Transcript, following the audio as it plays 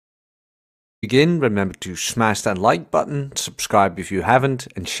Begin, remember to smash that like button, subscribe if you haven't,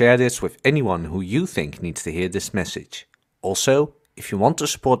 and share this with anyone who you think needs to hear this message. Also, if you want to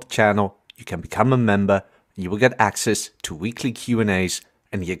support the channel, you can become a member and you will get access to weekly Q&As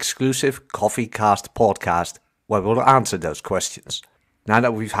and the exclusive Coffeecast podcast where we'll answer those questions. Now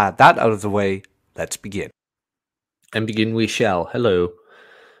that we've had that out of the way, let's begin. And begin we shall. Hello.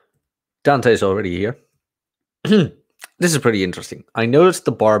 Dante is already here. This is pretty interesting. I noticed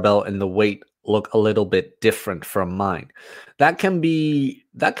the barbell and the weight look a little bit different from mine. That can be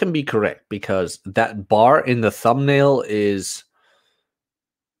correct because that bar in the thumbnail is,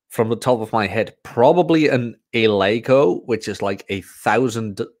 from the top of my head, probably an Eleiko, which is like a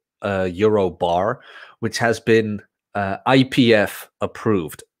 €1,000 bar, which has been IPF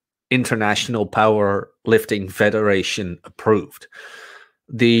approved, International Powerlifting Federation approved.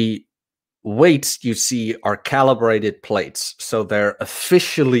 The weights you see are calibrated plates, so they're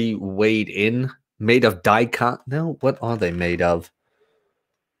officially weighed in, made of die-cut. No, what are they made of?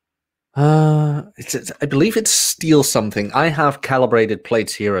 I believe it's steel something. I have calibrated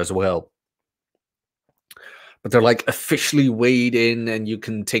plates here as well, but they're like officially weighed in, and you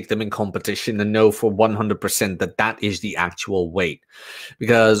can take them in competition and know for 100% that that is the actual weight.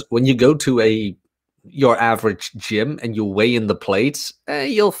 Because when you go to your average gym and you weigh in the plates,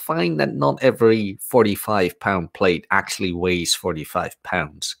 you'll find that not every 45-pound plate actually weighs 45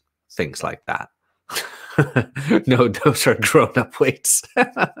 pounds. Things like that. No, those are grown-up weights.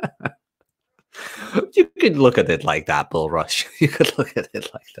 You could look at it like that, Bull Rush. You could look at it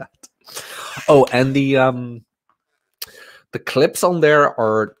like that. Oh, and the clips on there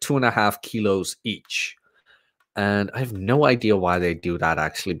are 2.5 kilos each. And I have no idea why they do that,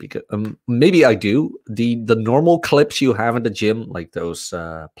 actually, because maybe I do. The normal clips you have in the gym, like those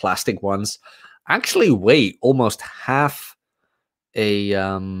plastic ones, actually weigh almost half a...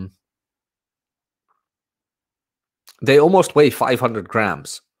 they almost weigh 500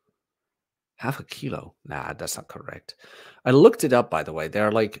 grams. Half a kilo? Nah, that's not correct. I looked it up, by the way.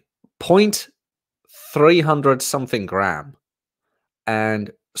 They're like 0.300 something gram.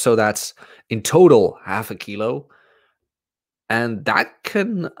 And so that's in total half a kilo. And that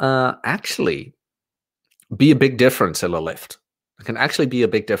can actually be a big difference in a lift. It can actually be a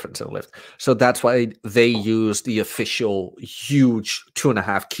big difference in a lift. So that's why they use the official huge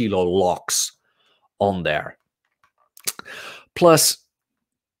 2.5 kilo locks on there. Plus,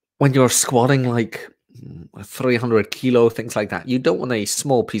 when you're squatting like 300 kilo, things like that, you don't want a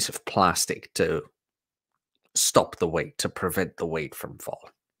small piece of plastic to stop the weight, to prevent the weight from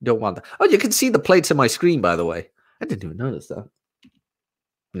falling. You don't want that. Oh, you can see the plates in my screen, by the way. I didn't even notice that.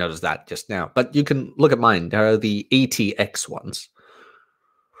 Notice that just now. But you can look at mine. There are the ATX ones.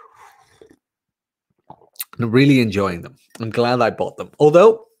 I'm really enjoying them. I'm glad I bought them.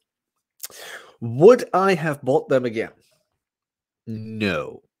 Although, would I have bought them again?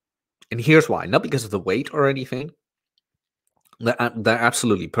 No. And here's why. Not because of the weight or anything. They're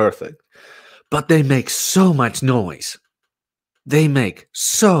absolutely perfect. But they make so much noise. They make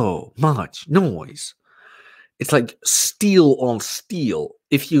so much noise. It's like steel on steel.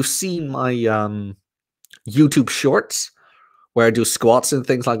 If you've seen my YouTube shorts where I do squats and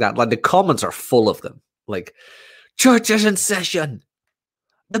things like that, like the comments are full of them. Like, church is in session.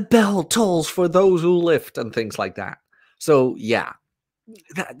 The bell tolls for those who lift and things like that. So, yeah,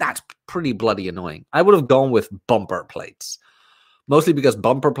 that's pretty bloody annoying. I would have gone with bumper plates. Mostly because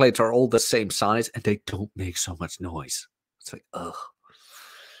bumper plates are all the same size and they don't make so much noise. It's like, ugh.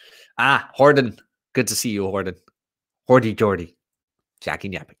 Ah, Horden. Good to see you, Horden. Hordy Jordy. Jackie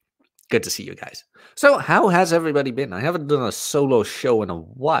Napping. Good to see you guys. So, how has everybody been? I haven't done a solo show in a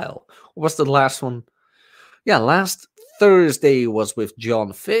while. What was the last one? Yeah, last Thursday was with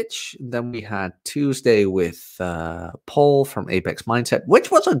John Fitch. Then we had Tuesday with Paul from Apex Mindset, which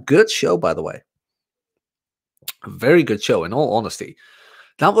was a good show, by the way. A very good show, in all honesty.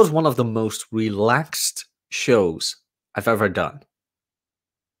 That was one of the most relaxed shows I've ever done.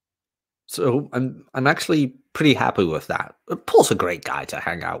 So I'm actually pretty happy with that. Paul's a great guy to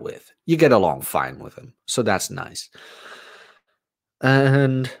hang out with. You get along fine with him. So that's nice.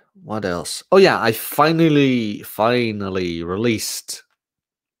 And what else? Oh yeah, I finally released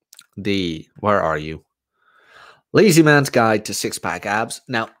the, where are you? Lazy Man's Guide to Six-Pack Abs.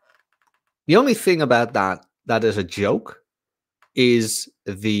 Now, the only thing about that is a joke is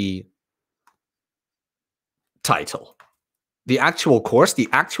the title. The actual course, the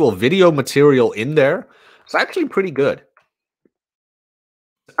actual video material in there, it's actually pretty good.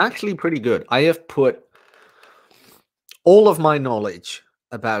 It's actually pretty good. I have put all of my knowledge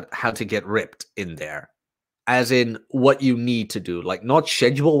about how to get ripped in there. as in what you need to do, like not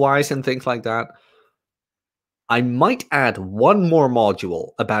schedule-wise and things like that. I might add one more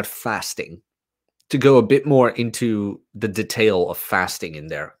module about fasting to go a bit more into the detail of fasting in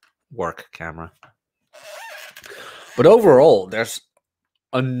there. Work camera. But overall, there's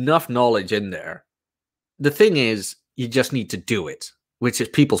enough knowledge in there. The thing is, you just need to do it, which is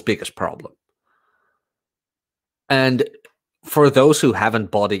people's biggest problem. And for those who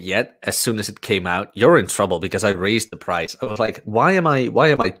haven't bought it yet, as soon as it came out, you're in trouble because I raised the price. I was like, why am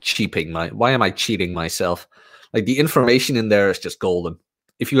I cheating myself? Like, the information in there is just golden.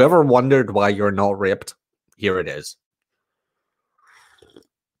 If you ever wondered why you're not ripped, here it is.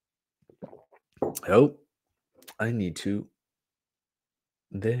 Oh, I need to.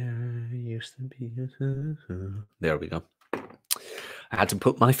 There used to be. There we go. I had to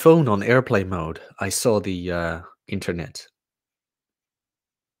put my phone on airplane mode. I saw the internet.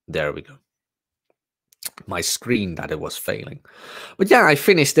 There we go. My screen that it was failing. But yeah, I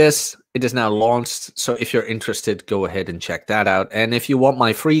finished this. It is now launched. So if you're interested, go ahead and check that out. And if you want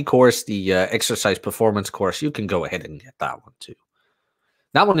my free course, the exercise performance course, you can go ahead and get that one too.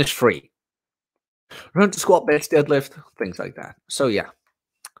 That one is free. Run to squat, bench, deadlift, things like that. So yeah,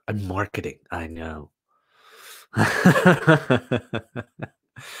 I'm marketing. I know.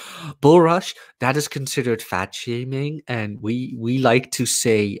 Bull rush, that is considered fat shaming, and we like to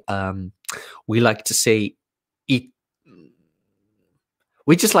say eat.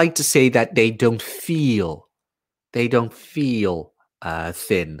 We just like to say that they don't feel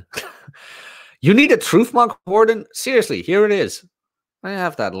thin. You need a truth mug, Warden? Seriously, here it is. I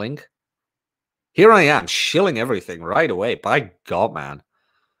have that link. Here I am, shilling everything right away. By God, man.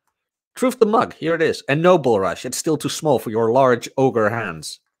 Truth the mug, here it is. And no bull rush, it's still too small for your large ogre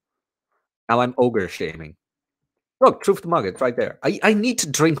hands. Now I'm ogre shaming. Look, Truth the mug, it's right there. I need to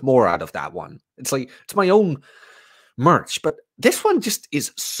drink more out of that one. It's like, it's my own merch, but this one just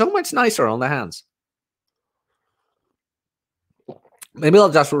is so much nicer on the hands. Maybe I'll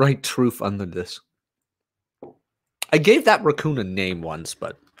just write truth under this. I gave that raccoon a name once,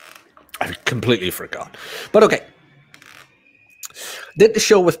 but I completely forgot. But okay. Did the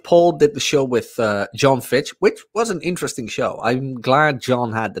show with Paul, did the show with John Fitch, which was an interesting show. I'm glad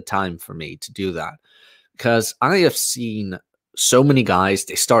John had the time for me to do that, because I have seen so many guys,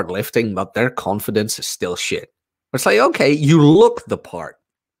 they start lifting, but their confidence is still shit. It's like, okay, you look the part,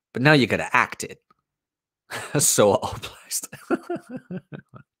 but now you got to act it. So obliged.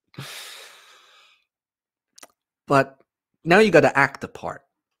 But now you got to act the part.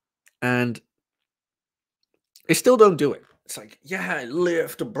 And they still don't do it. It's like, yeah, I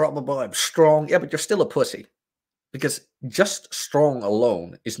lift, blah, blah, blah, I'm strong. Yeah, but you're still a pussy. Because just strong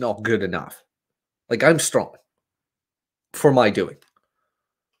alone is not good enough. Like, I'm strong for my doing.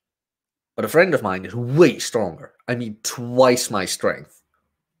 But a friend of mine is way stronger. I mean, twice my strength,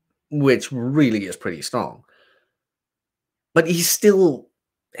 which really is pretty strong. But he's still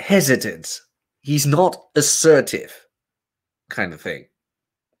hesitant. He's not assertive, kind of thing.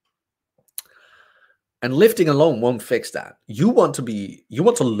 And lifting alone won't fix that. You want to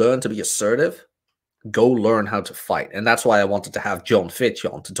learn to be assertive, go learn how to fight. And that's why I wanted to have John Fitch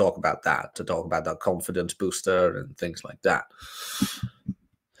on to talk about that, confidence booster and things like that.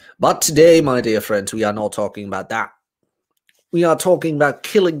 But today, my dear friends, we are not talking about that. We are talking about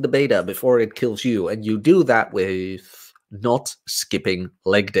killing the beta before it kills you. And you do that with not skipping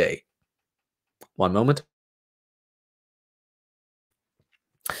leg day. One moment.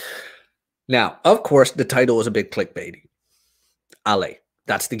 Now, of course, the title is a bit clickbaity. Ale,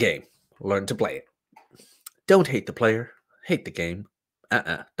 that's the game. Learn to play it. Don't hate the player, hate the game.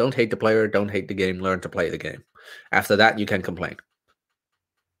 Don't hate the player, don't hate the game, learn to play the game. After that, you can complain.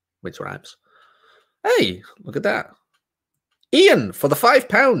 Which rhymes. Hey, look at that. Ian, for the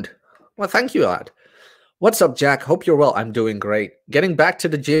 £5. Well, thank you, lad. What's up, Jack? Hope you're well. I'm doing great. Getting back to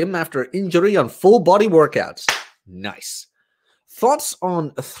the gym after injury on full body workouts. Nice. Thoughts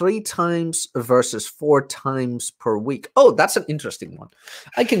on 3 times versus 4 times per week? Oh, that's an interesting one.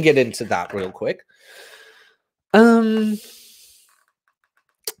 I can get into that real quick.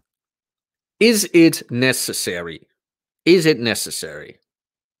 Is it necessary? Is it necessary?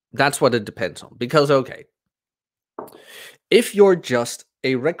 That's what it depends on. Because, okay, if you're just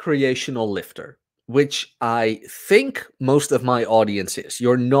a recreational lifter, which I think most of my audience is,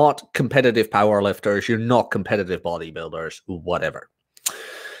 you're not competitive powerlifters, you're not competitive bodybuilders, whatever.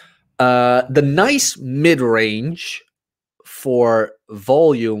 The nice mid-range for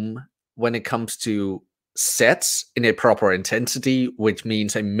volume when it comes to sets in a proper intensity, which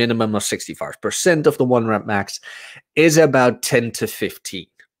means a minimum of 65% of the 1 rep max, is about 10 to 15.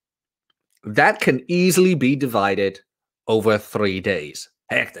 that can easily be divided over 3 days.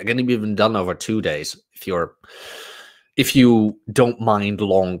 Heck, they're going to be even done over 2 days if you don't mind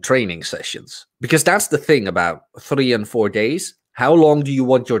long training sessions. Because that's the thing about 3 and 4 days. How long do you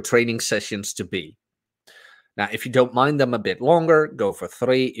want your training sessions to be? Now, if you don't mind them a bit longer, go for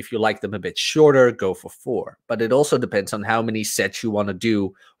 3. If you like them a bit shorter, go for 4. But it also depends on how many sets you want to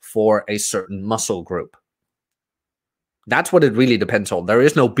do for a certain muscle group. That's what it really depends on. There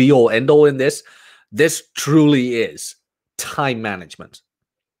is no be-all, end-all in this. This truly is time management.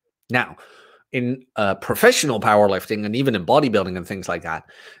 Now, in professional powerlifting and even in bodybuilding and things like that,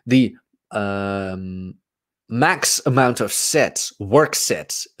 the max amount of sets, work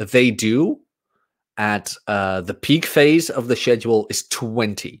sets, they do at the peak phase of the schedule is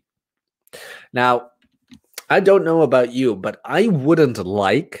 20. Now, I don't know about you, but I wouldn't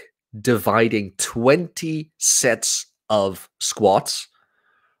like dividing 20 sets of squats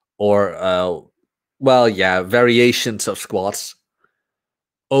or, variations of squats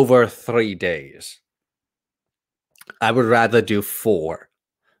over 3 days. I would rather do 4.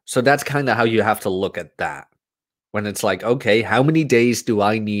 So that's kind of how you have to look at that. When it's like, okay, how many days do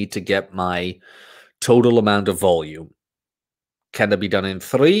I need to get my total amount of volume? Can it be done in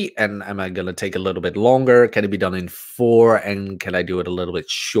 3? And am I going to take a little bit longer? Can it be done in 4? And can I do it a little bit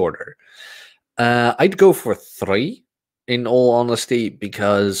shorter? I'd go for 3, in all honesty,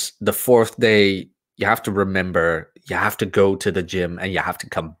 because the 4th day, you have to remember, you have to go to the gym and you have to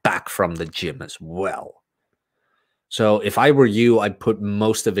come back from the gym as well. So if I were you, I'd put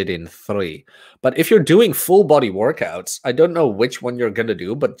most of it in 3. But if you're doing full body workouts, I don't know which one you're going to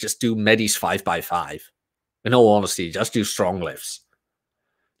do, but just do Medis 5x5. In all honesty, just do strong lifts.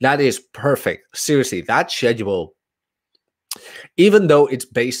 That is perfect. Seriously, that schedule, even though it's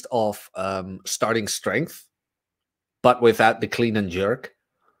based off starting strength, but without the clean and jerk,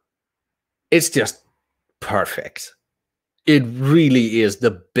 it's just perfect. It really is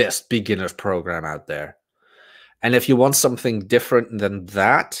the best beginner's program out there. And if you want something different than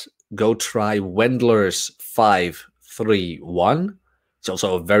that, go try Wendler's 5-3-1. It's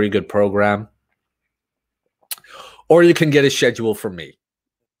also a very good program. Or you can get a schedule from me.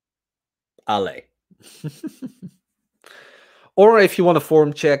 Ale. Or if you want a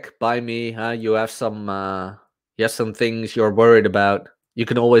form check by me, you have some things you're worried about, you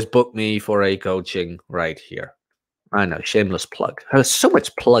can always book me for a coaching right here. I know, shameless plug. There's so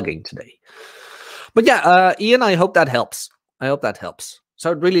much plugging today. But yeah, Ian, I hope that helps.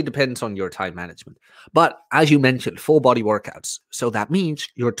 So it really depends on your time management. But as you mentioned, full body workouts. So that means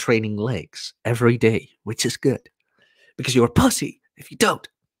you're training legs every day, which is good. Because you're a pussy if you don't.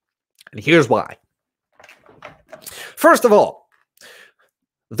 And here's why. First of all,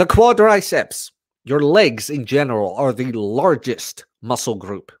 the quadriceps, your legs in general, are the largest muscle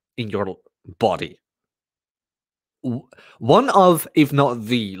group in your body. One of, if not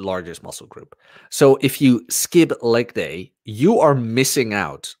the largest muscle group. So if you skip leg day, you are missing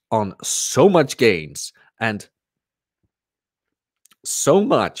out on so much gains and so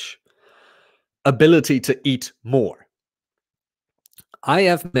much ability to eat more. I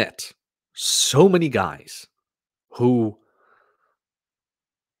have met so many guys who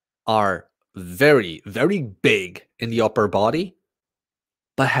are very, very big in the upper body,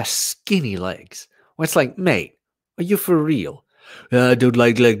 but have skinny legs. Well, it's like, mate, are you for real? I don't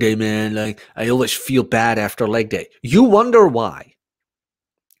like leg day, man. Like, I always feel bad after leg day. You wonder why.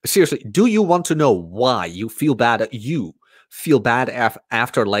 Seriously, do you want to know why you feel bad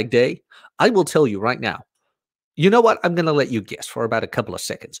after leg day? I will tell you right now. You know what? I'm going to let you guess for about a couple of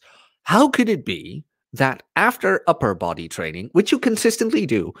seconds. How could it be that after upper body training, which you consistently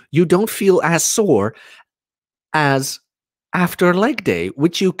do, you don't feel as sore as after leg day,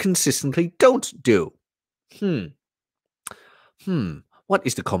 which you consistently don't do? What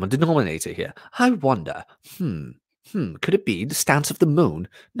is the common denominator here? I wonder. Could it be the stance of the moon?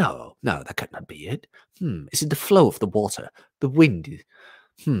 No, that could not be it. Is it the flow of the water? The wind?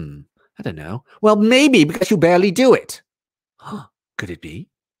 I don't know. Well, maybe because you barely do it. Could it be?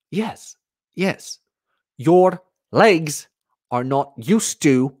 Yes. Your legs are not used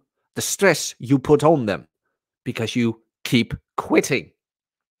to the stress you put on them because you keep quitting.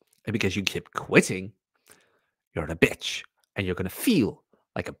 And because you keep quitting, you're a bitch. And you're going to feel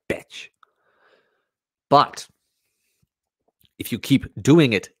like a bitch. But if you keep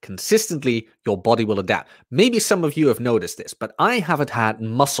doing it consistently, your body will adapt. Maybe some of you have noticed this, but I haven't had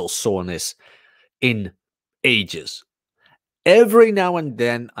muscle soreness in ages. Every now and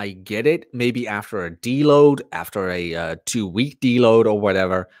then I get it, maybe after a deload, after a 2-week deload or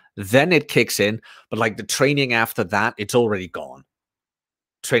whatever, then it kicks in. But like the training after that, it's already gone.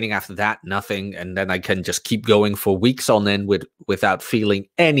 training after that, nothing. And then I can just keep going for weeks on end without feeling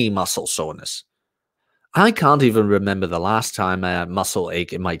any muscle soreness. I can't even remember the last time I had muscle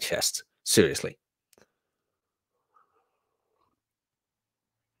ache in my chest. Seriously.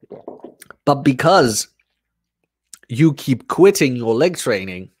 But because you keep quitting your leg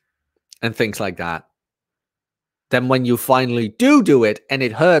training and things like that, then when you finally do it and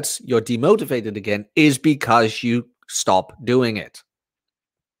it hurts, you're demotivated again, is because you stop doing it.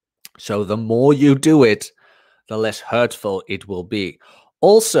 So the more you do it, the less hurtful it will be.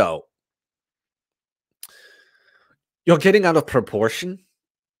 Also, you're getting out of proportion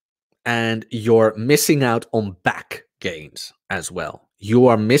and you're missing out on back gains as well. You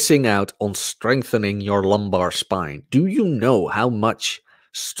are missing out on strengthening your lumbar spine. Do you know how much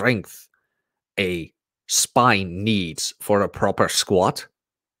strength a spine needs for a proper squat?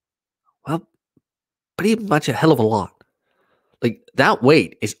 Well, pretty much a hell of a lot. Like, that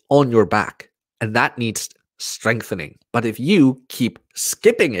weight is on your back and that needs strengthening. But if you keep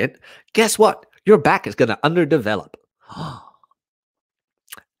skipping it, guess what? Your back is going to underdevelop.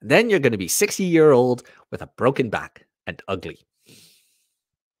 Then you're going to be 60-year-old with a broken back and ugly.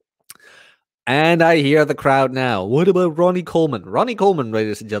 And I hear the crowd now. What about Ronnie Coleman? Ronnie Coleman,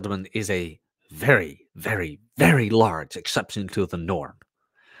 ladies and gentlemen, is a very, very, very large exception to the norm.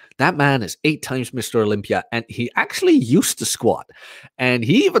 That man is 8 times Mr. Olympia, and he actually used to squat. And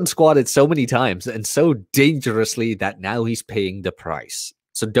he even squatted so many times and so dangerously that now he's paying the price.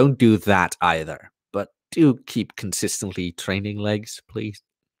 So don't do that either. But do keep consistently training legs, please.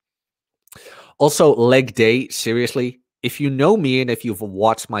 Also, leg day, seriously, if you know me and if you've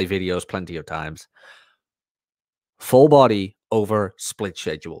watched my videos plenty of times, full body over split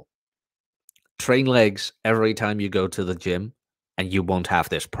schedule. Train legs every time you go to the gym, and you won't have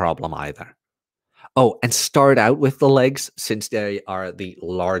this problem either. Oh, and start out with the legs, since they are the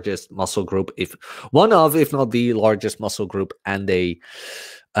largest muscle group, if not the largest muscle group, and they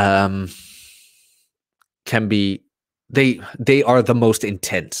can be, they are the most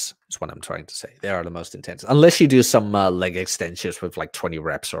intense, is what I'm trying to say. They are the most intense. Unless you do some leg extensions with like 20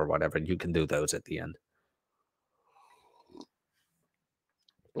 reps or whatever, you can do those at the end.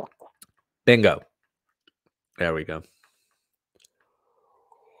 Bingo. There we go.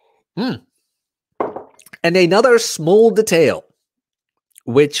 And another small detail,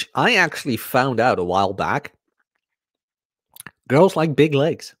 which I actually found out a while back. Girls like big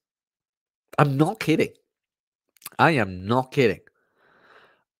legs. I'm not kidding. I am not kidding.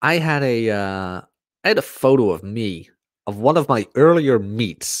 I had a photo of me of one of my earlier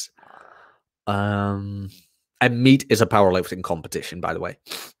meets. And meet is a powerlifting competition, by the way.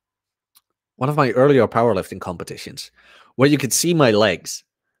 One of my earlier powerlifting competitions where you could see my legs.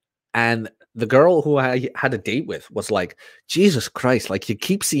 And the girl who I had a date with was like, Jesus Christ, like, you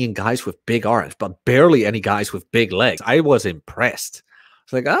keep seeing guys with big arms, but barely any guys with big legs. I was impressed. I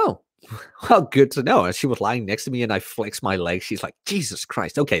was like, oh, well, good to know. And she was lying next to me and I flexed my legs. She's like, Jesus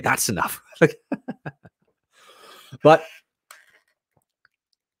Christ. Okay, that's enough. But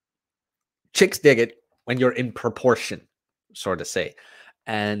chicks dig it when you're in proportion, sort of say.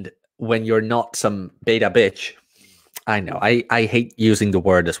 And when you're not some beta bitch. I know. I hate using the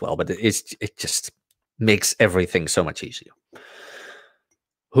word as well, but it just makes everything so much easier.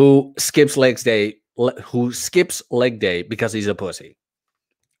 Who skips leg day because he's a pussy.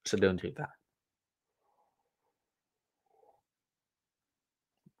 So don't do that.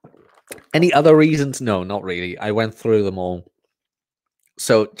 Any other reasons? No, not really. I went through them all.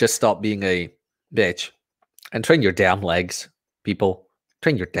 So just stop being a bitch and train your damn legs, people.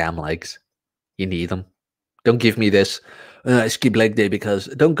 Train your damn legs. You need them. Don't give me this skip leg day because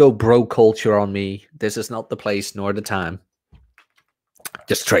don't go bro culture on me. This is not the place nor the time.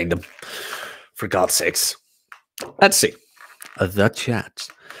 Just train them. For God's sakes. Let's see. The chat.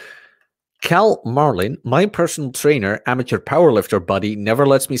 Cal Marlin, my personal trainer, amateur powerlifter buddy, never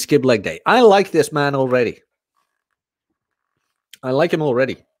lets me skip leg day. I like this man already. I like him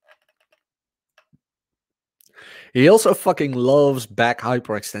already. He also fucking loves back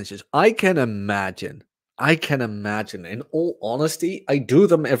hyperextensions. I can imagine. In all honesty, I do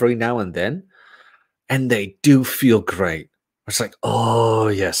them every now and then, and they do feel great. It's like, oh,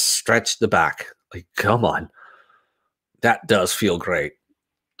 yes, stretch the back. Like, come on. That does feel great.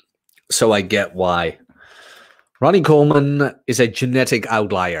 So I get why. Ronnie Coleman is a genetic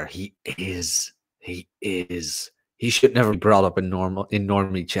outlier. He is. He should never be brought up in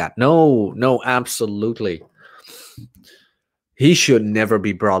normie chat. No, absolutely. He should never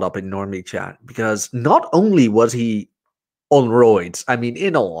be brought up in normie chat because not only was he on roids, I mean,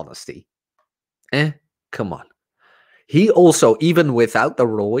 in all honesty, come on. He also, even without the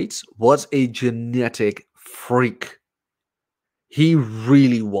roids, was a genetic freak. He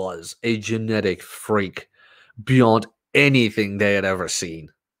really was a genetic freak beyond anything they had ever seen.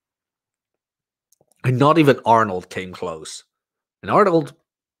 And not even Arnold came close. And Arnold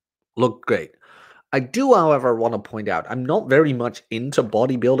looked great. I do, however, want to point out, I'm not very much into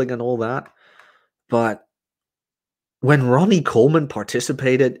bodybuilding and all that, but when Ronnie Coleman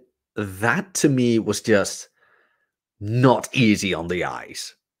participated, that to me was just not easy on the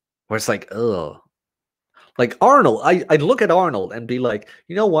eyes. Where it's like, ugh. Like Arnold, I'd look at Arnold and be like,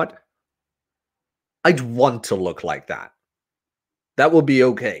 you know what? I'd want to look like that. That would be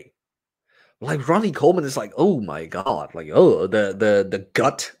okay. Like Ronnie Coleman is like, oh my god, like the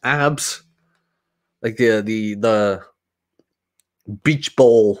gut abs, like the beach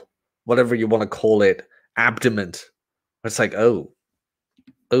ball, whatever you want to call it, abdomen. It's like, oh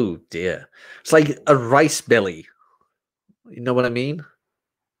dear. It's like a rice belly. You know what I mean?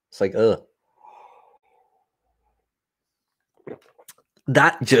 It's like,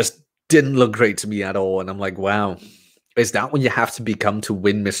 that just didn't look great to me at all. And I'm like, wow, is that what you have to become to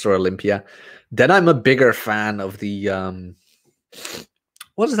win Mr. Olympia? Then I'm a bigger fan of the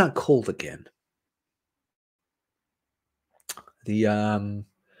what is that called again? The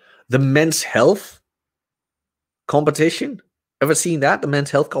men's health competition. Ever seen that? The men's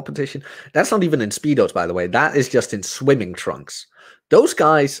health competition? That's not even in Speedos, by the way. That is just in swimming trunks. Those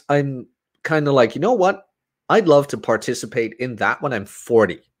guys, I'm kind of like, you know what? I'd love to participate in that when I'm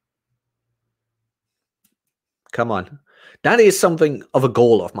 40. Come on. That is something of a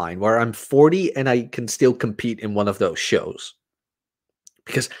goal of mine, where I'm 40 and I can still compete in one of those shows.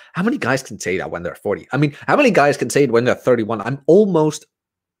 Because how many guys can say that when they're 40? I mean, how many guys can say it when they're 31? I'm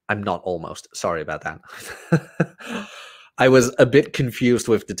not almost. Sorry about that. I was a bit confused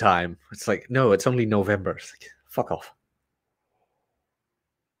with the time. It's like, no, it's only November. It's like, fuck off.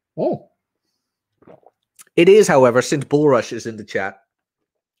 Oh. It is, however, since Bullrush is in the chat,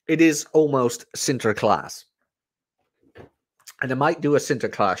 it is almost Sinterklaas. And I might do a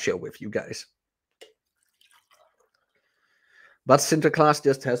Sinterklaas show with you guys. But Sinterklaas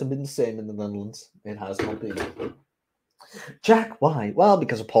just hasn't been the same in the Netherlands. It has not been. Jack, why? Well,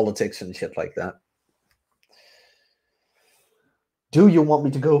 because of politics and shit like that. Do you want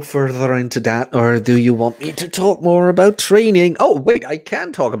me to go further into that, or do you want me to talk more about training? Oh, wait, I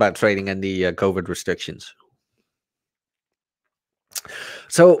can talk about training and the COVID restrictions.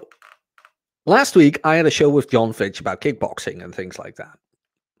 So, last week, I had a show with John Fitch about kickboxing and things like that.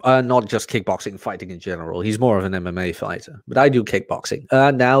 Not just kickboxing, fighting in general. He's more of an MMA fighter, but I do kickboxing.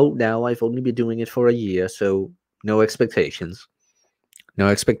 Now I've only been doing it for a year, so no expectations. No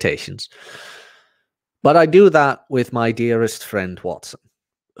expectations. But I do that with my dearest friend Watson,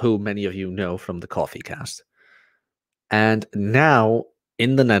 who many of you know from the Coffee Cast. And now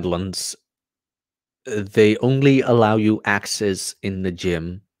in the Netherlands, they only allow you access in the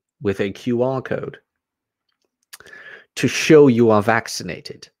gym with a QR code to show you are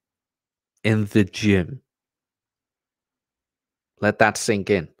vaccinated in the gym. Let that sink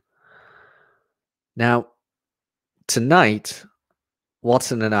in. Now, tonight,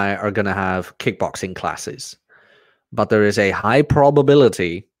 Watson and I are going to have kickboxing classes, but there is a high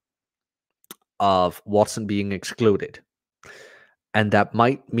probability of Watson being excluded. And that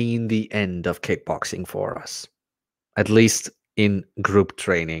might mean the end of kickboxing for us, at least in group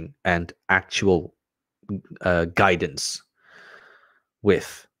training and actual guidance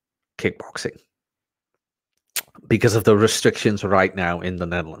with kickboxing, because of the restrictions right now in the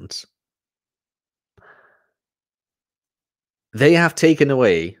Netherlands. They have taken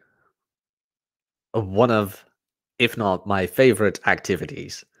away one of, if not my favorite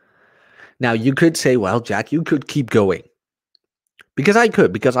activities. Now, you could say, well, Jack, you could keep going. Because I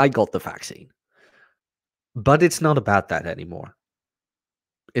could, because I got the vaccine. But it's not about that anymore.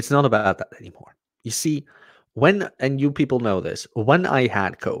 It's not about that anymore. You see, and you people know this, when I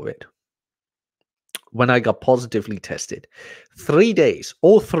had COVID, when I got positively tested, 3 days,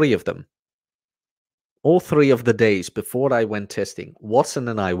 all three of them, all 3 of the days before I went testing, Watson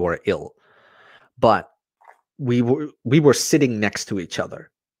and I were ill. But we were sitting next to each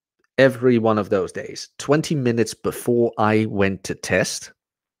other every one of those days. 20 minutes before I went to test,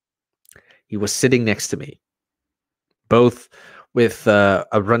 he was sitting next to me, both with a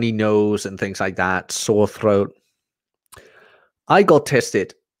runny nose and things like that, sore throat. I got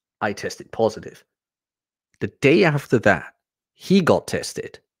tested. I tested positive. The day after that, he got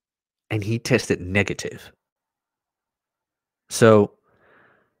tested, and he tested negative. So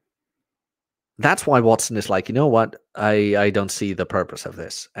that's why Watson is like, you know what? I don't see the purpose of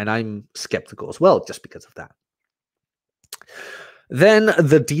this. And I'm skeptical as well, just because of that. Then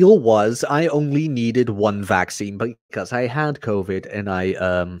the deal was I only needed one vaccine because I had COVID and I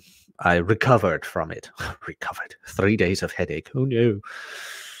recovered from it. Recovered. 3 days of headache. Oh no.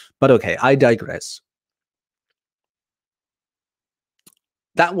 But okay, I digress.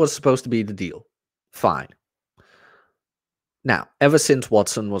 That was supposed to be the deal. Fine. Now, ever since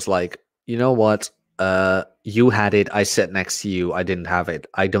Watson was like, you know what? You had it. I sat next to you. I didn't have it.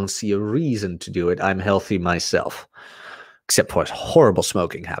 I don't see a reason to do it. I'm healthy myself. Except for a horrible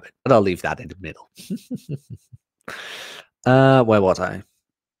smoking habit. But I'll leave that in the middle. Where was I?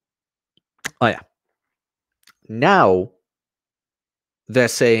 Oh, yeah. Now, they're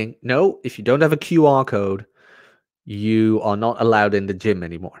saying, no, if you don't have a QR code, you are not allowed in the gym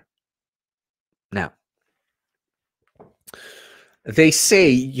anymore. Now, they say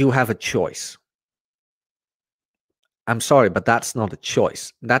you have a choice. I'm sorry, but that's not a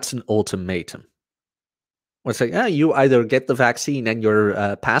choice. That's an ultimatum. It's like, you either get the vaccine and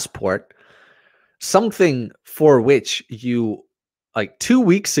your passport, something for which you, like 2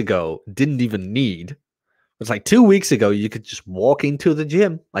 weeks ago, didn't even need. It's like 2 weeks ago, you could just walk into the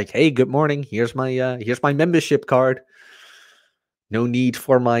gym, like, hey, good morning. Here's my membership card. No need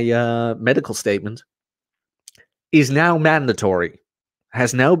for my medical statement. Is now mandatory.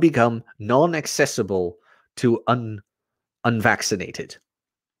 Has now become non-accessible to unvaccinated.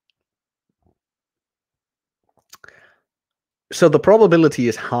 So the probability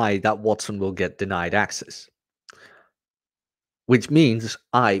is high that Watson will get denied access, which means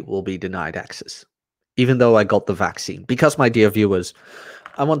I will be denied access, even though I got the vaccine. Because, my dear viewers,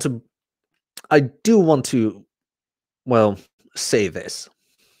 I do want to, well, say this.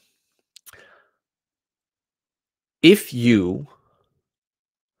 If you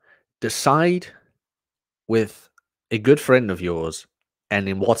decide with a good friend of yours, and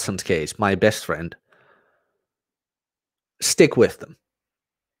in Watson's case, my best friend, stick with them.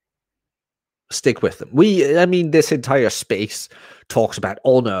 Stick with them. I mean, this entire space talks about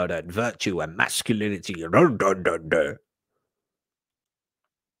honor and virtue and masculinity.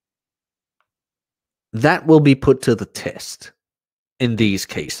 That will be put to the test in these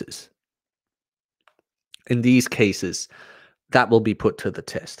cases. In these cases, that will be put to the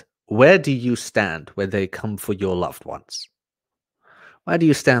test. Where do you stand when they come for your loved ones? Where do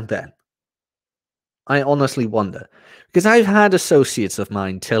you stand then? I honestly wonder. Because I've had associates of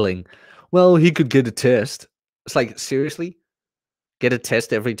mine telling, well, he could get a test. It's like, seriously? Get a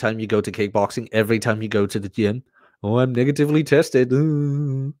test every time you go to kickboxing, every time you go to the gym? Oh, I'm negatively tested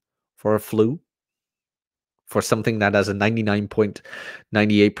for a flu, for something that has a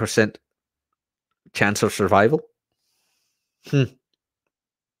 99.98% chance of survival.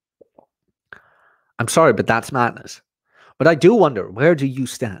 I'm sorry, but that's madness. But I do wonder, where do you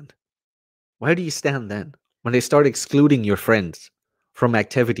stand? Where do you stand then when they start excluding your friends from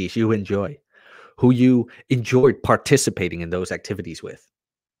activities you enjoy, who you enjoyed participating in those activities with?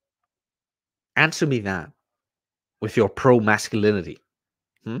 Answer me that with your pro-masculinity.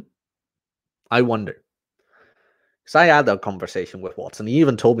 I wonder. Because I had that conversation with Watson. He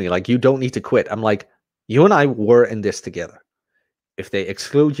even told me, like, you don't need to quit. I'm like, you and I were in this together. If they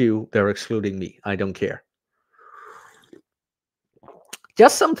exclude you, they're excluding me. I don't care.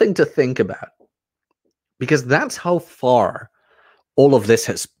 Just something to think about. Because that's how far all of this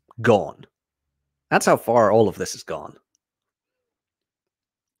has gone. That's how far all of this has gone.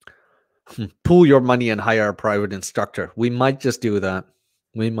 Pool your money and hire a private instructor. We might just do that.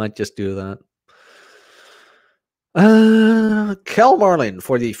 Kel Marlin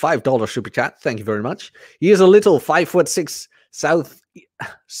for the $5 super chat. Thank you very much. He is a little 5'6"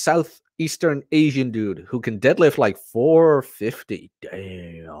 Southeastern Asian dude who can deadlift like 450.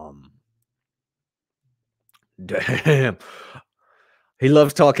 Damn. He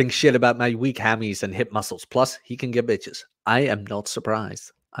loves talking shit about my weak hammies and hip muscles. Plus, he can get bitches. I am not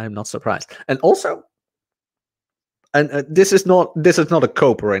surprised. And also, and this is not a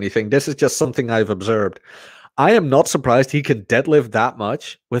cope or anything. This is just something I've observed. I am not surprised he can deadlift that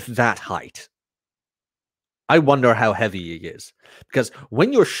much with that height. I wonder how heavy he is. Because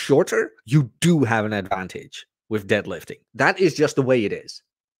when you're shorter, you do have an advantage with deadlifting. That is just the way it is.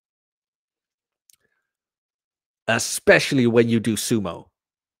 Especially when you do sumo.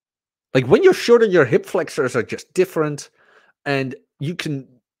 Like when you're shorter, your hip flexors are just different. And you can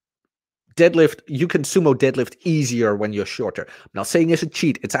sumo deadlift easier when you're shorter. I'm not saying it's a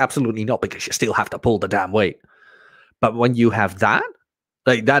cheat. It's absolutely not, because you still have to pull the damn weight. But when you have that,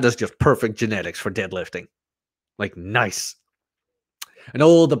 like, that is just perfect genetics for deadlifting. Like, nice. And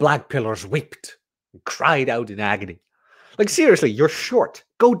all the black pillars wept and cried out in agony. Like, seriously, you're short.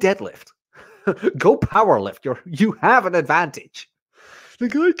 Go deadlift. Go powerlift. You have an advantage.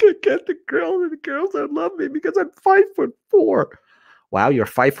 Like, I can't get the girls, and the girls don't love me because I'm 5'4". Wow, you're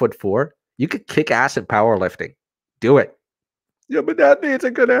 5'4"? You could kick ass at powerlifting. Do it. Yeah, but that means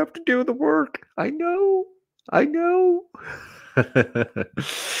I'm gonna have to do the work. I know.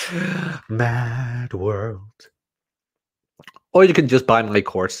 Mad world. Or you can just buy my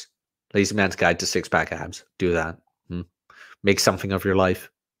course, Lazy Man's Guide to Six-Pack Abs. Do that. Make something of your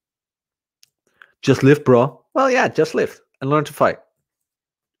life. Just lift, bro. Well, yeah, just lift and learn to fight.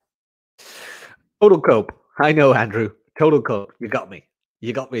 Total cope. I know, Andrew. Total cope. You got me.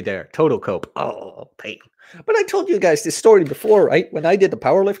 You got me there. Total cope. Oh, pain. But I told you guys this story before, right? When I did the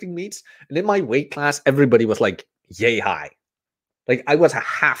powerlifting meets, and in my weight class, everybody was like yay high. Like I was a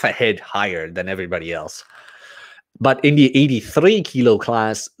half a head higher than everybody else. But in the 83 kilo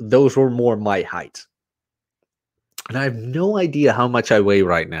class, those were more my height. And I have no idea how much I weigh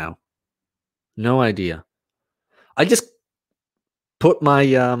right now. No idea. I just put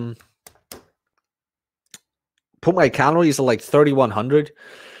my calories at like 3,100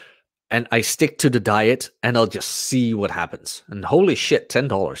 and I stick to the diet and I'll just see what happens. And holy shit,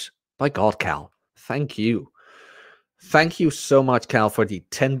 $10. My God, Cal. Thank you. Thank you so much, Cal, for the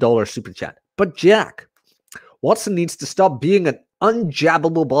 $10 super chat. But Jack, Watson needs to stop being an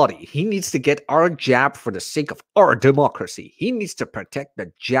unjabbable body. He needs to get our jab for the sake of our democracy. He needs to protect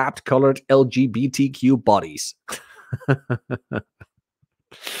the jabbed colored LGBTQ bodies.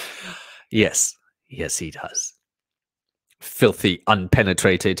 Yes, he does. Filthy,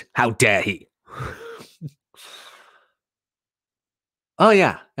 unpenetrated. How dare he? Oh,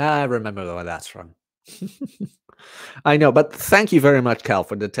 yeah. I remember where that's from. I know, but thank you very much, Cal,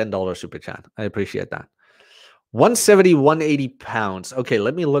 for the $10 super chat. I appreciate that. 170, 180 pounds. Okay,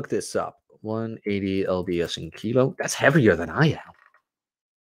 let me look this up. 180 lbs in kilo. That's heavier than I am.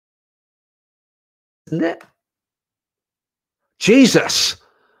 Isn't it? Jesus!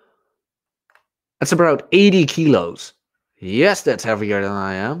 That's about 80 kilos. Yes, that's heavier than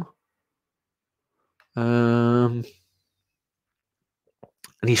I am. And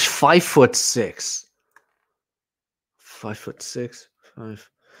he's 5'6". 5'6",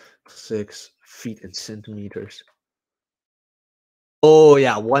 5'6" feet in centimeters. Oh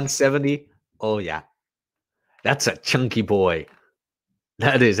yeah, 170. Oh yeah, that's a chunky boy.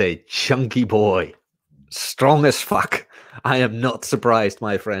 That is a chunky boy. Strong as fuck. I am not surprised,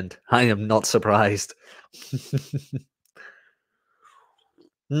 my friend. I am not surprised.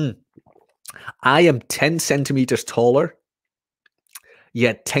 I am 10 centimeters taller,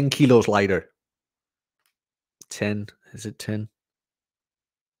 yet 10 kilos lighter. 10. Is it 10?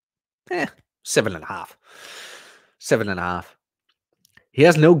 7.5. 7.5. He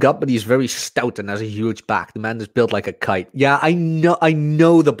has no gut, but he's very stout and has a huge back. The man is built like a kite. Yeah, I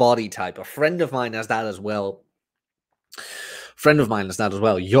know the body type. A friend of mine has that as well.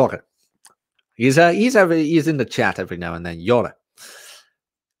 Jore. He's in the chat every now and then. Jore.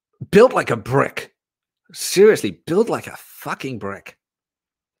 Built like a brick. Seriously, built like a fucking brick.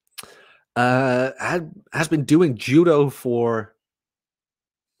 Has been doing judo for,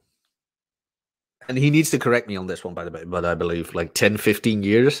 and he needs to correct me on this one, by the way, but I believe like 10, 15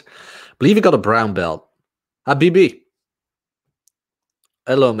 years. I believe he got a brown belt. Habibi.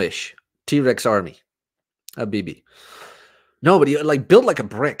 Hello, Mish. T-Rex Army. Habibi. No, but he like built like a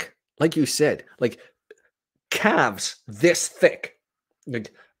brick. Like you said. Like calves this thick.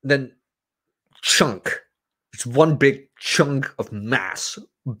 Like, then chunk. It's one big chunk of mass.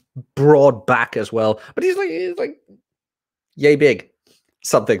 Broad back as well. But he's like yay big.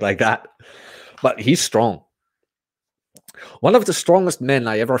 Something like that. But he's strong. One of the strongest men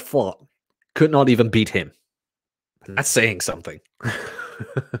I ever fought could not even beat him. That's saying something.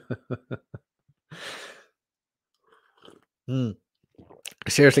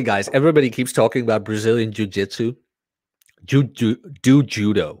 Seriously, guys, everybody keeps talking about Brazilian Jiu-Jitsu. Do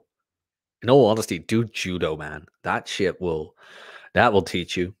judo. In all honesty, do judo, man. That will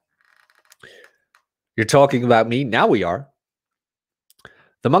teach you. You're talking about me? Now we are.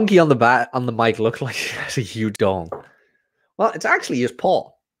 The monkey on the mic looked like he has a huge dong. Well, it's actually his paw.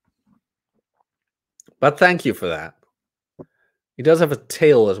 But thank you for that. He does have a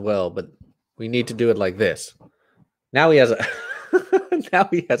tail as well, but we need to do it like this. Now he has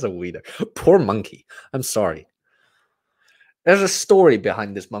a wiener. Poor monkey. I'm sorry. There's a story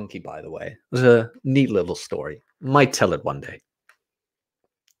behind this monkey, by the way. There's a neat little story. Might tell it one day.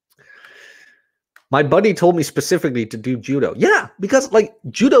 My buddy told me specifically to do judo. Yeah, because like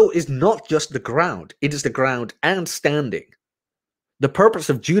judo is not just the ground. It is the ground and standing. The purpose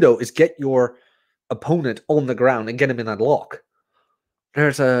of judo is get your opponent on the ground and get him in that lock.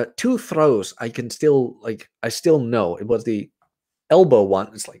 There's two throws I can still like. I still know it was the elbow one.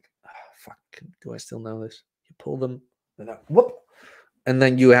 It's like, fuck. Do I still know this? You pull them, and then, whoop, and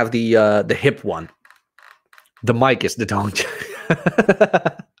then you have the hip one. The mic is the tongue.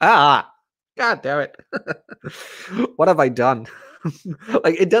 God damn it! What have I done?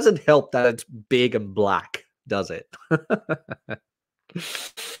 Like, it doesn't help that it's big and black, does it?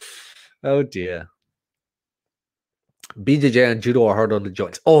 Oh dear. BJJ and judo are hard on the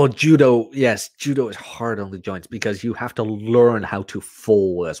joints. Oh, judo, yes, judo is hard on the joints because you have to learn how to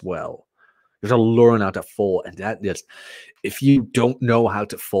fall as well. You have to learn how to fall, and that is, if you don't know how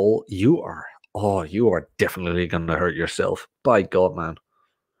to fall, you are definitely gonna hurt yourself. By God, man.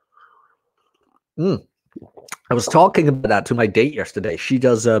 I was talking about that to my date yesterday. She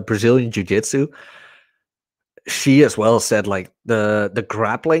does Brazilian jiu-jitsu. She as well said like the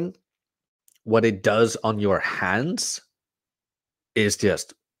grappling, what it does on your hands is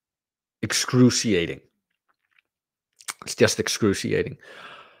just excruciating. It's just excruciating.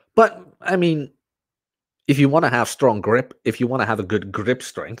 But I mean, if you want to have strong grip, if you want to have a good grip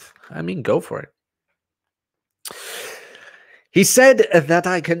strength, I mean, go for it. He said that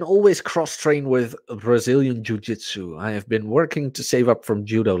I can always cross-train with Brazilian Jiu-Jitsu. I have been working to save up from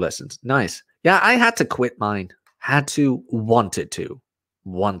judo lessons. Nice. Yeah, I had to quit mine. Wanted to.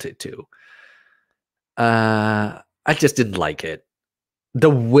 I just didn't like it. The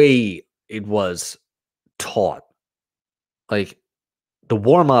way it was taught. Like, the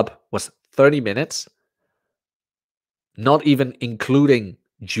warm-up was 30 minutes, not even including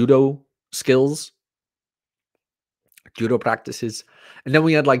judo skills, judo practices. And then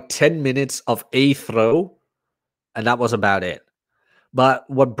we had like 10 minutes of a throw, and that was about it. But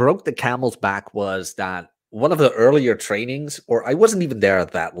what broke the camel's back was that one of the earlier trainings, or I wasn't even there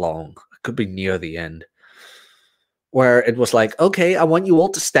that long, it could be near the end, where it was like, okay, I want you all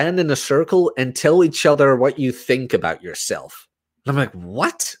to stand in a circle and tell each other what you think about yourself. And I'm like,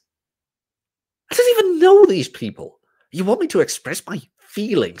 what? I don't even know these people. You want me to express my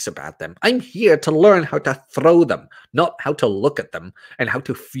feelings about them? I'm here to learn how to throw them, not how to look at them and how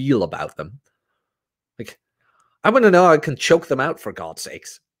to feel about them. Like, I want to know how I can choke them out, for God's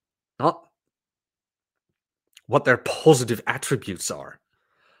sakes. Not what their positive attributes are.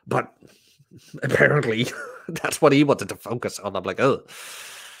 But apparently, that's what he wanted to focus on. I'm like, oh,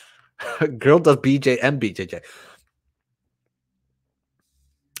 girl does BJ and BJJ.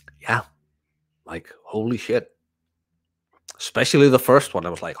 Yeah. Like, holy shit. Especially the first one. I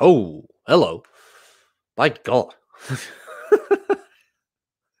was like, oh, hello. My God.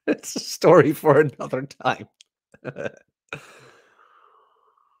 It's a story for another time.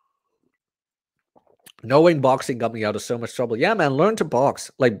 Knowing boxing got me out of so much trouble. Yeah, man, learn to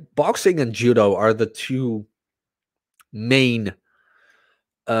box. Like, boxing and judo are the two main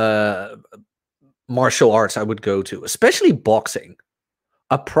martial arts I would go to, especially boxing.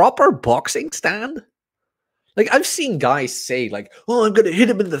 A proper boxing stand. Like, I've seen guys say, like, oh, I'm going to hit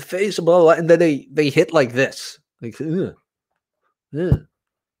him in the face, blah, blah, blah, and then they hit like this. Like, ugh, ugh.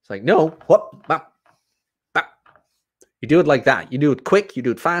 It's like, no, what? Bop, bop. You do it like that. You do it quick, you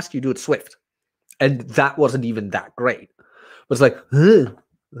do it fast, you do it swift. And that wasn't even that great. It was like, ugh.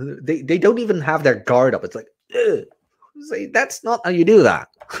 They don't even have their guard up. It's like, ugh. Say, that's not how you do that.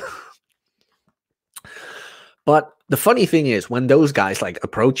 But the funny thing is, when those guys like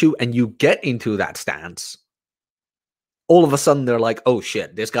approach you and you get into that stance, all of a sudden they're like, oh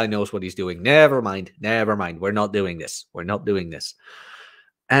shit, this guy knows what he's doing. Never mind. We're not doing this.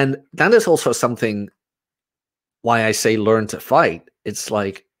 And that is also something why I say learn to fight. It's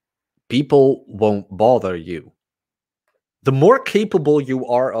like, people won't bother you. The more capable you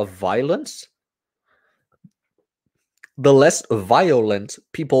are of violence, the less violent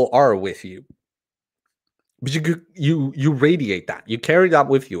people are with you. But you radiate that. You carry that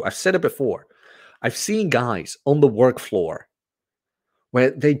with you. I've said it before. I've seen guys on the work floor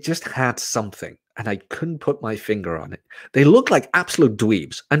where they just had something and I couldn't put my finger on it. They look like absolute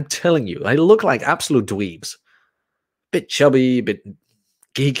dweebs. I'm telling you, they look like absolute dweebs. Bit chubby, bit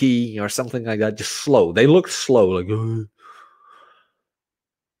geeky or something like that. Just slow. They look slow. Like, ugh.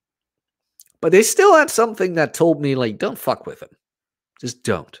 But they still had something that told me, like, don't fuck with him. Just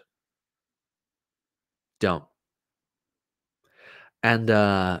don't. Don't. And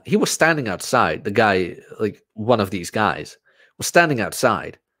he was standing outside. The guy, like one of these guys, was standing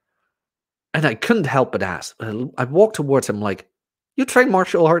outside. And I couldn't help but ask. I walked towards him like, you train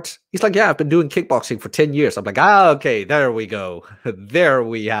martial arts? He's like, yeah, I've been doing kickboxing for 10 years. I'm like, okay, there we go. There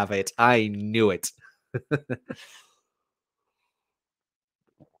we have it. I knew it.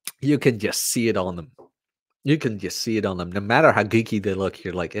 You can just see it on them. You can just see it on them. No matter how geeky they look,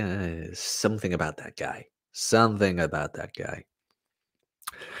 you're like, something about that guy. Something about that guy.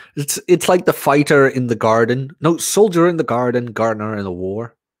 It's like the fighter in the garden. No, soldier in the garden, gardener in the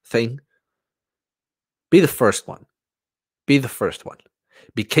war thing. Be the first one. Be the first one.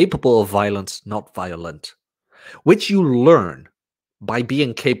 Be capable of violence, not violent. Which you learn by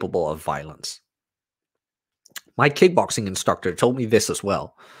being capable of violence. My kickboxing instructor told me this as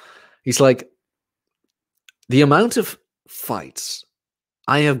well. He's like, the amount of fights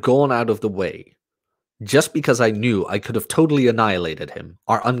I have gone out of the way just because I knew I could have totally annihilated him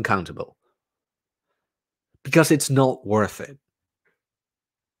are uncountable. Because it's not worth it.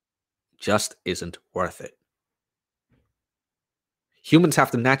 Just isn't worth it. Humans have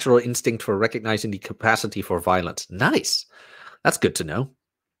the natural instinct for recognizing the capacity for violence. Nice. That's good to know.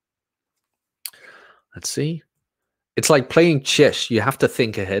 Let's see. It's like playing chess. You have to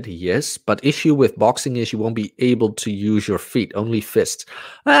think ahead, yes. But issue with boxing is you won't be able to use your feet, only fists.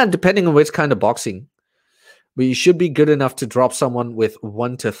 Depending on which kind of boxing. But you should be good enough to drop someone with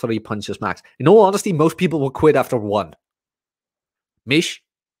 1 to 3 punches max. In all honesty, most people will quit after 1. Mish,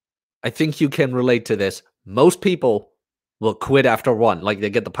 I think you can relate to this. Most people will quit after 1. Like they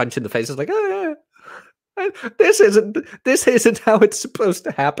get the punch in the face. It's like, this isn't how it's supposed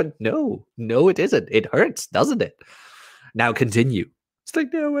to happen. No, it isn't. It hurts, doesn't it? Now continue. It's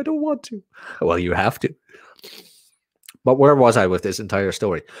like, no, I don't want to. Well, you have to. But where was I with this entire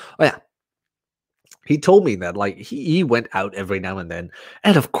story? Oh, yeah. He told me that, like, he went out every now and then.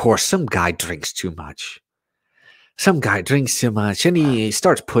 And, of course, some guy drinks too much. And he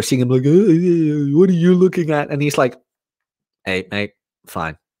starts pushing him like, what are you looking at? And he's like, hey, mate,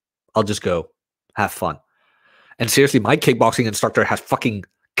 fine. I'll just go. Have fun. And seriously, my kickboxing instructor has fucking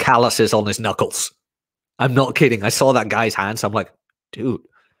calluses on his knuckles. I'm not kidding. I saw that guy's hands. I'm like, dude,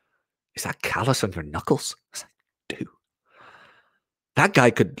 is that callus on your knuckles? I was like, dude, that guy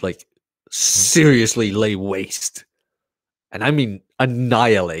could like seriously lay waste. And I mean,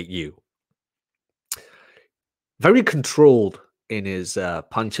 annihilate you. Very controlled in his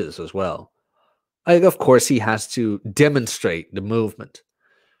punches as well. Of course, he has to demonstrate the movement.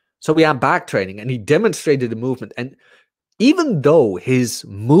 So we had back training and he demonstrated the movement. And even though his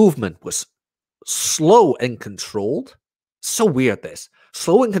movement was slow and controlled, so weird this,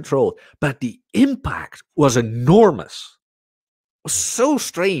 slow and controlled, but the impact was enormous. It was so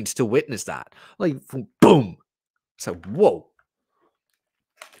strange to witness that. Like, boom. So, whoa.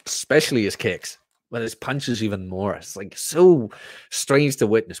 Especially his kicks, but his punches even more. It's like so strange to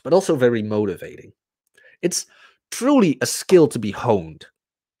witness, but also very motivating. It's truly a skill to be honed,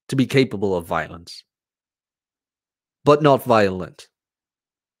 to be capable of violence, but not violent.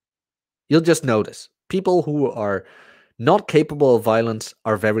 You'll just notice people who are not capable of violence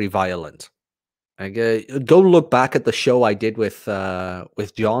are very violent. Like, go look back at the show I did with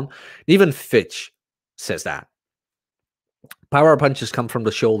John. Even Fitch says that. Power punches come from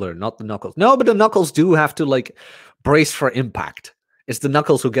the shoulder, not the knuckles. No, but the knuckles do have to like brace for impact. It's the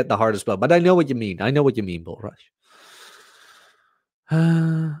knuckles who get the hardest blow. But I know what you mean. I know what you mean, Bull Rush.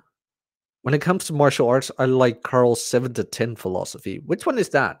 When it comes to martial arts, I like Carl's 7 to 10 philosophy. Which one is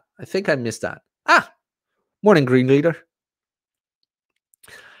that? I think I missed that. Morning, Green Leader.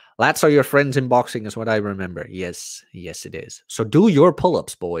 Lats are your friends in boxing is what I remember. Yes, it is. So do your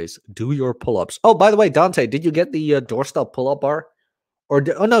pull-ups, boys. Do your pull-ups. Oh, by the way, Dante, did you get the doorstep pull-up bar? Or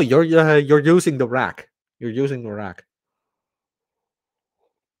oh no, you're using the rack. You're using the rack.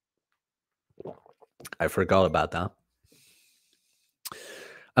 I forgot about that.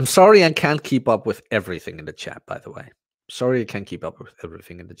 I'm sorry I can't keep up with everything in the chat, by the way. Sorry I can't keep up with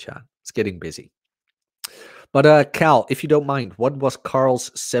everything in the chat. It's getting busy. But Cal, if you don't mind, what was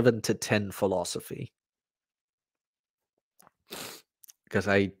Carl's 7 to 10 philosophy? Because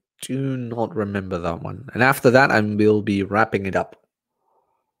I do not remember that one. And after that, I will be wrapping it up.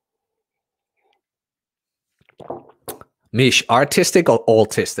 Mish, artistic or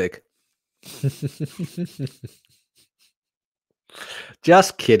autistic?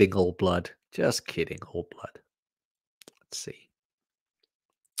 Just kidding, old blood. Just kidding, old blood. Let's see.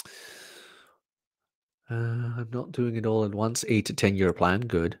 I'm not doing it all at once. 8 to 10 year plan.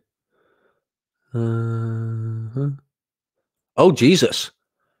 Good. Oh, Jesus.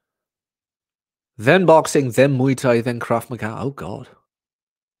 Then boxing, then Muay Thai, then Krav Maga. Oh, God.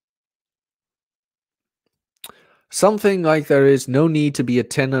 Something like there is no need to be a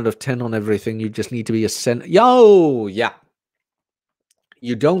 10 out of 10 on everything. You just need to be a yeah.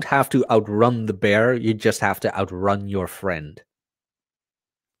 You don't have to outrun the bear. You just have to outrun your friend.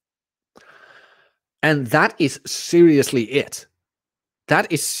 And that is seriously it.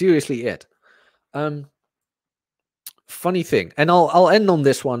 That is seriously it. funny thing, and I'll end on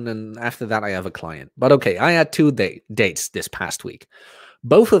this one, and after that I have a client. But okay, I had two dates this past week.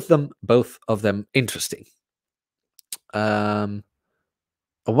 Both of them interesting. One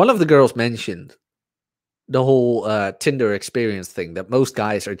of the girls mentioned the whole Tinder experience thing, that most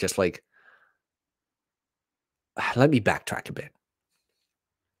guys are just like, let me backtrack a bit.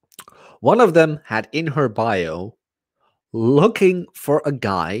 One of them had in her bio, looking for a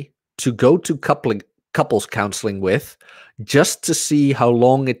guy to go to couples counseling with, just to see how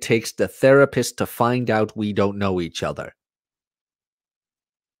long it takes the therapist to find out we don't know each other.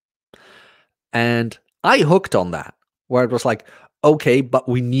 And I hooked on that, where it was like, okay, but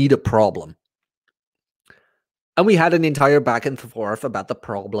we need a problem. And we had an entire back and forth about the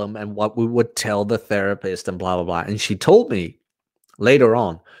problem and what we would tell the therapist and blah, blah, blah. And she told me later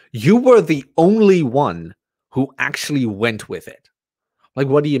on, you were the only one who actually went with it. Like,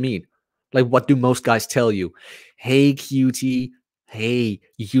 what do you mean? Like, what do most guys tell you? Hey, cutie. Hey,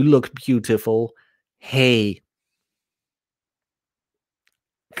 you look beautiful. Hey.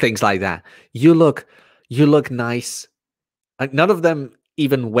 Things like that. You look nice. Like, none of them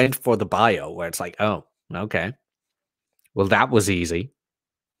even went for the bio, where it's like, oh, okay. Well, that was easy.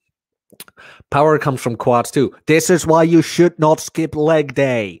 Power comes from quads too. This is why you should not skip leg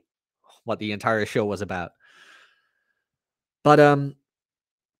day. What the entire show was about. But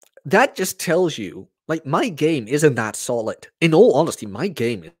that just tells you, like, my game isn't that solid. In all honesty, my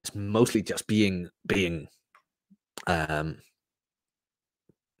game is mostly just being I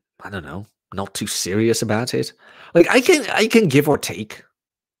don't know, not too serious about it. Like, I can give or take.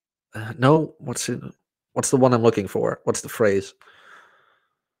 No, what's the one I'm looking for? What's the phrase?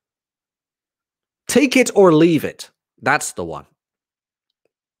 Take it or leave it. That's the one.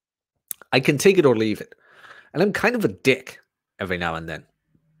 I can take it or leave it. And I'm kind of a dick every now and then.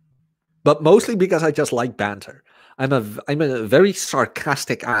 But mostly because I just like banter. I'm a very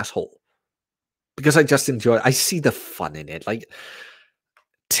sarcastic asshole. Because I just enjoy it. I see the fun in it. Like,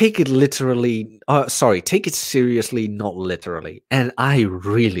 take it literally. Take it seriously, not literally. And I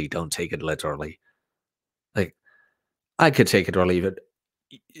really don't take it literally. Like, I could take it or leave it.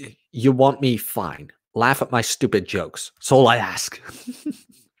 You want me? Fine. Laugh at my stupid jokes. That's all I ask.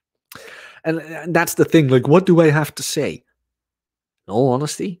 And that's the thing. Like, what do I have to say? In all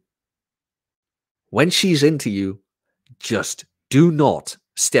honesty, when she's into you, just do not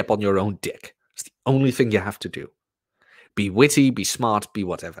step on your own dick. It's the only thing you have to do. Be witty, be smart, be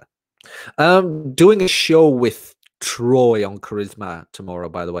whatever. Doing a show with Troy on Charisma tomorrow,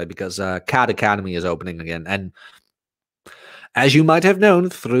 by the way, because Cat Academy is opening again. And as you might have known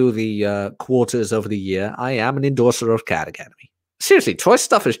through the quarters over the year, I am an endorser of Cat Academy. Seriously, Troy's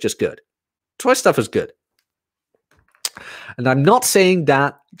stuff is just good. Troy's stuff is good. And I'm not saying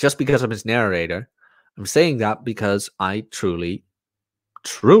that just because I'm his narrator. I'm saying that because I truly,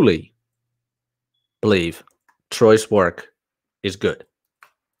 truly believe Troy's work is good.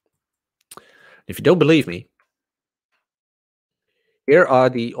 If you don't believe me, here are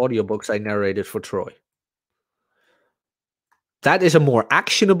the audiobooks I narrated for Troy. That is a more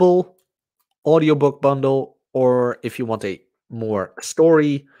actionable audiobook bundle, or if you want a more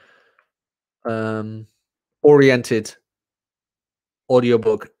story oriented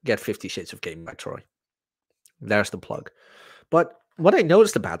audiobook, get 50 Shades of Grey by Troy. There's the plug. But what I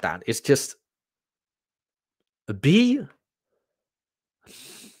noticed about that is just how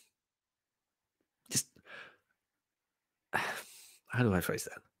do I phrase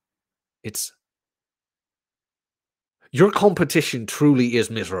that? It's your competition truly is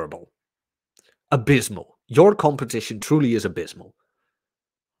miserable. Abysmal. Your competition truly is abysmal.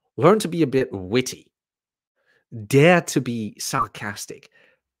 Learn to be a bit witty. Dare to be sarcastic.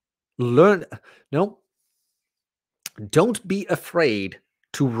 Don't be afraid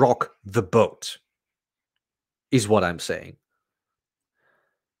to rock the boat, is what I'm saying.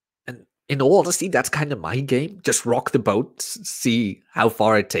 And in all honesty, that's kind of my game. Just rock the boat, see how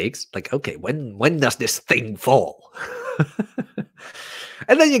far it takes. Like, okay, when does this thing fall?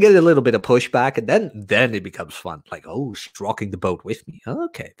 And then you get a little bit of pushback, and then it becomes fun. Like, oh, she's rocking the boat with me.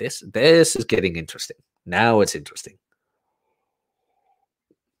 Okay, this is getting interesting. Now it's interesting.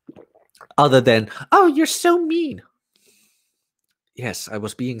 Other than, oh, you're so mean. Yes, I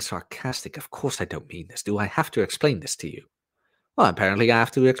was being sarcastic. Of course I don't mean this. Do I have to explain this to you? Well, apparently I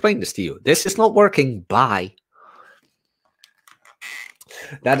have to explain this to you. This is not working. Bye.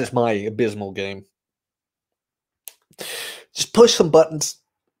 That is my abysmal game. Just push some buttons.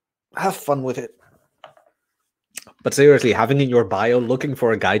 Have fun with it. But seriously, having in your bio, looking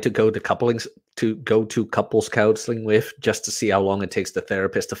for a guy to go to couples counseling with, just to see how long it takes the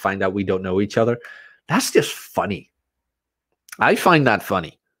therapist to find out we don't know each other, that's just funny. I find that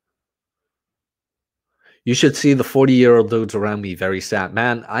funny. You should see the 40-year-old dudes around me very sad.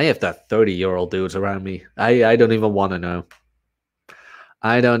 Man, I have the 30-year-old dudes around me. I don't even want to know.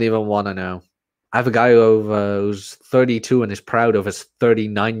 I don't even want to know. I have a guy who's 32 and is proud of his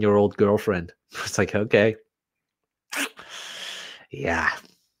 39-year-old girlfriend. It's like, okay. Yeah,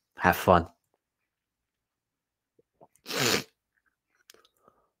 have fun.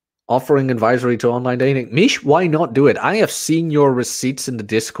 Offering advisory to online dating. Mish, why not do it? I have seen your receipts in the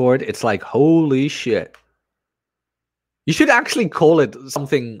Discord. It's like, holy shit. You should actually call it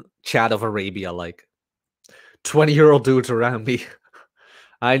something Chat of Arabia, like 20-year-old dudes around me.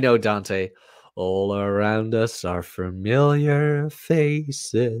 I know, Dante. All around us are familiar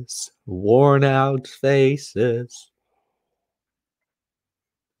faces, worn out faces.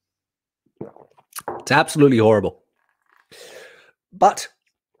 It's absolutely horrible. But,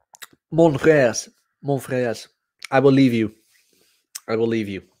 mon frères, I will leave you. I will leave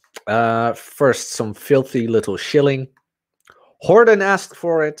you. First, some filthy little shilling. Horden asked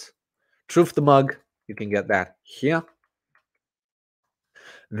for it. Truth the mug. You can get that here.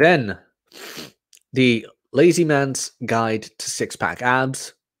 Then, the Lazy Man's Guide to Six-Pack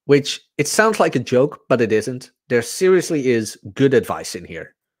Abs, which it sounds like a joke, but it isn't. There seriously is good advice in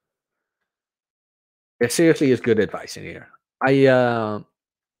here. There seriously is good advice in here. I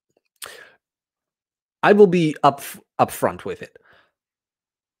will be upfront with it.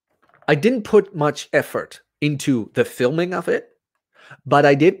 I didn't put much effort into the filming of it, but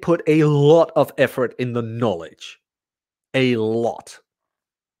I did put a lot of effort in the knowledge. A lot.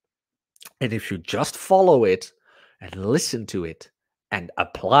 And if you just follow it and listen to it and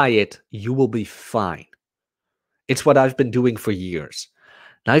apply it, you will be fine. It's what I've been doing for years.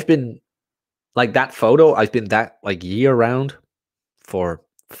 And I've been like that photo, I've been that like year round for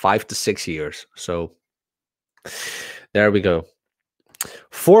 5 to 6 years. So there we go.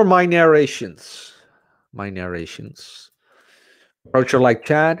 For my narrations, Approach Your Like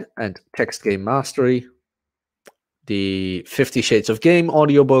Chad and Text Game Mastery, the 50 Shades of Game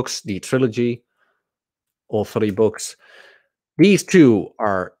audiobooks, the trilogy, all 3 books. These 2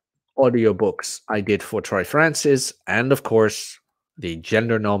 are audiobooks I did for Troy Francis, and of course, the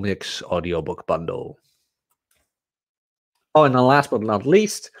Gendernomics audiobook bundle. Oh, and then last but not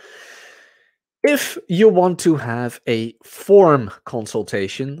least, if you want to have a form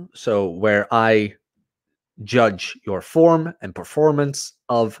consultation, so where I judge your form and performance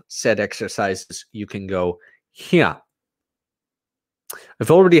of said exercises, you can go here.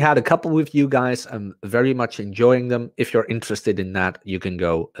 I've already had a couple with you guys. I'm very much enjoying them. If you're interested in that, you can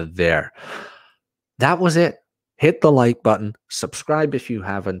go there. That was it. Hit the like button, subscribe if you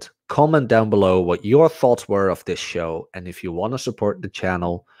haven't, comment down below what your thoughts were of this show, and if you want to support the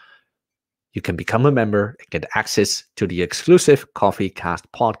channel, you can become a member and get access to the exclusive Coffee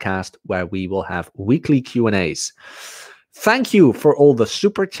Cast podcast, where we will have weekly Q&As. Thank you for all the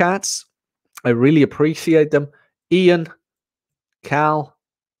super chats. I really appreciate them. Ian, Cal,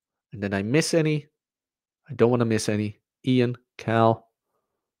 and did I miss any? I don't want to miss any. Ian, Cal.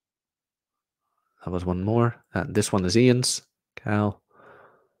 That was one more. This one is Ian's. Cal.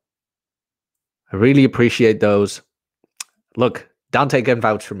 I really appreciate those. Look, Dante can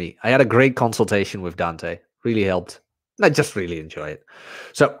vouch for me. I had a great consultation with Dante. Really helped. And I just really enjoy it.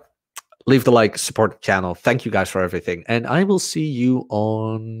 So leave the like, support the channel. Thank you guys for everything. And I will see you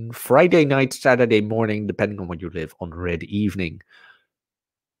on Friday night, Saturday morning, depending on where you live, on Red Evening.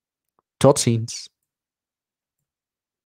 Tot ziens.